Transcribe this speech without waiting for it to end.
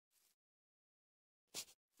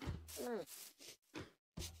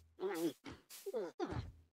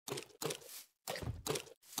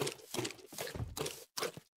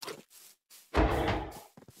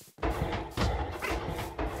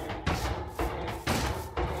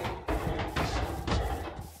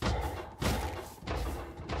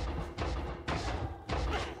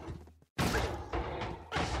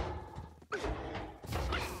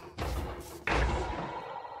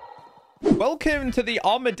Welcome to the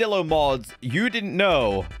armadillo mods you didn't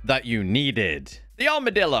know that you needed. The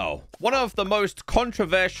armadillo, one of the most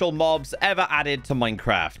controversial mobs ever added to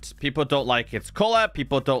Minecraft. People don't like its color,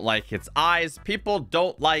 people don't like its eyes, people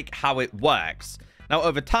don't like how it works. Now,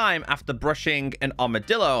 over time, after brushing an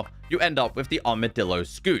armadillo, you end up with the armadillo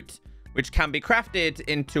scoot, which can be crafted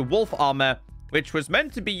into wolf armor, which was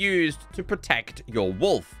meant to be used to protect your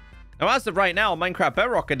wolf. Now, as of right now, Minecraft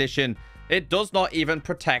Bedrock Edition, it does not even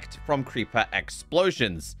protect from creeper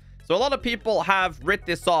explosions. So a lot of people have written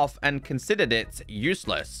this off and considered it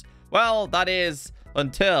useless. Well, that is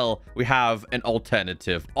until we have an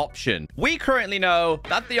alternative option. We currently know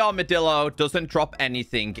that the armadillo doesn't drop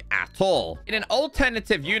anything at all. In an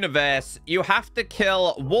alternative universe, you have to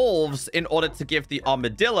kill wolves in order to give the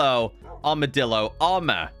armadillo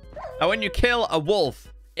armor. Now, when you kill a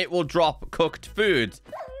wolf, it will drop cooked food,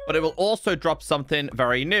 but it will also drop something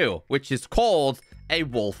very new, which is called a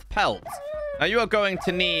wolf pelt. Now, you are going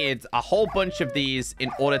to need a whole bunch of these in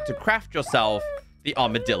order to craft yourself the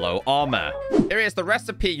armadillo armor. Here is the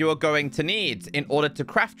recipe you are going to need in order to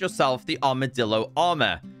craft yourself the armadillo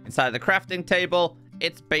armor. Inside the crafting table,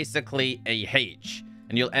 it's basically a H,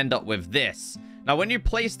 and you'll end up with this. Now, when you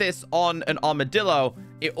place this on an armadillo,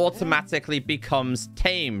 it automatically becomes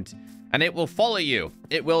tamed, and it will follow you.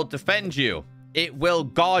 It will defend you. It will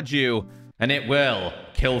guard you, and it will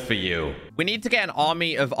kill for you. We need to get an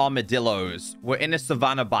army of armadillos. We're in a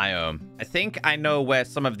savanna biome. I think I know where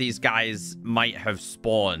some of these guys might have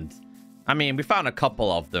spawned. I mean, we found a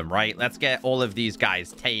couple of them, right? Let's get all of these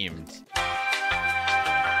guys tamed.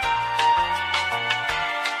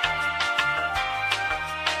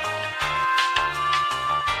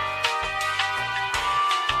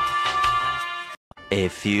 A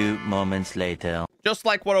few moments later. Just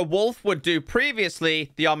like what a wolf would do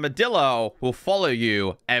previously, the armadillo will follow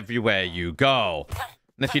you everywhere you go.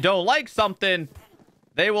 And if you don't like something,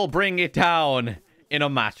 they will bring it down in a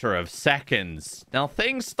matter of seconds. Now,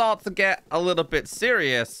 things start to get a little bit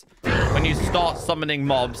serious when you start summoning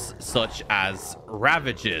mobs such as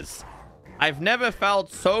ravagers. I've never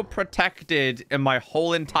felt so protected in my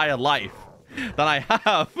whole entire life than I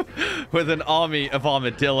have with an army of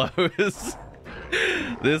armadillos.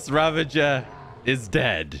 This ravager is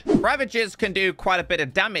dead. Ravagers can do quite a bit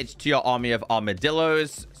of damage to your army of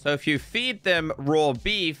armadillos. So if you feed them raw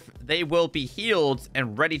beef, they will be healed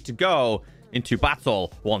and ready to go into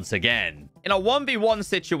battle once again. In a 1v1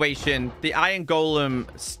 situation, the iron golem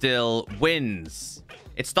still wins.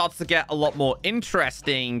 It starts to get a lot more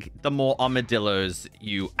interesting the more armadillos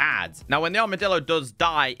you add. Now, when the armadillo does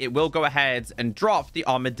die, it will go ahead and drop the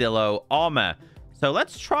armadillo armor. So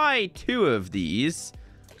let's try 2 of these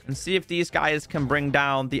and see if these guys can bring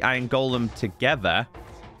down the iron golem together.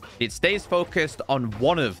 It stays focused on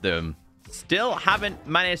one of them. Still haven't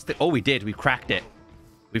managed to... Oh, we did. We cracked it.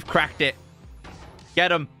 We've cracked it.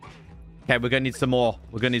 Get him. Okay, we're going to need some more.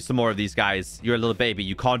 We're going to need some more of these guys. You're a little baby.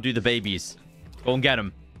 You can't do the babies. Go and get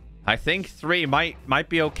them. I think 3 might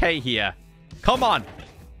be okay here. Come on.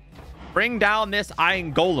 Bring down this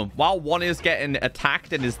iron golem. While one is getting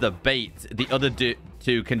attacked and is the bait, the other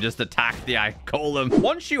two can just attack the iron golem.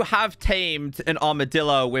 Once you have tamed an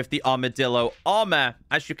armadillo with the armadillo armor,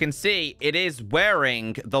 as you can see, it is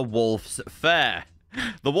wearing the wolf's fur.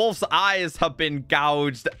 The wolf's eyes have been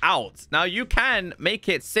gouged out. Now, you can make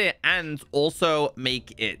it sit and also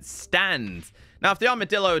make it stand. Now, if the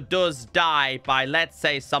armadillo does die by, let's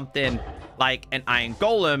say, something like an iron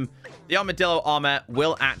golem, the armadillo armor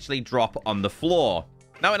will actually drop on the floor.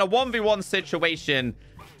 Now, in a 1v1 situation,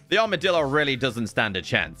 the armadillo really doesn't stand a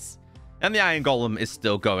chance, and the iron golem is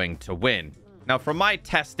still going to win. Now, from my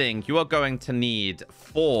testing, you are going to need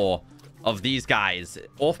 4 of these guys,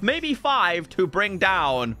 or maybe 5, to bring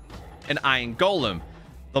down an iron golem.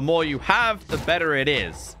 The more you have, the better it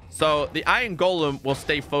is. So the iron golem will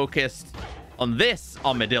stay focused on this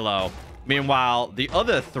armadillo. Meanwhile, the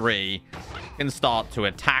other 3 can start to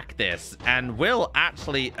attack this and will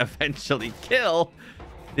actually eventually kill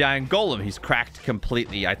the iron golem. He's cracked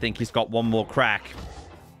completely. I think he's got one more crack.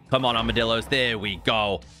 Come on, armadillos. There we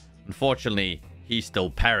go. Unfortunately, he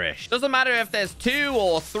still perished. Doesn't matter if there's 2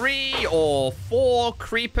 or 3 or 4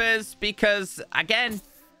 creepers, because again,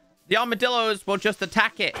 the armadillos will just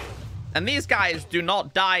attack it. And these guys do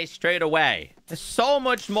not die straight away. They're so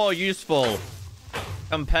much more useful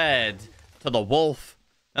compared to the wolf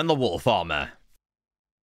and the wolf armor.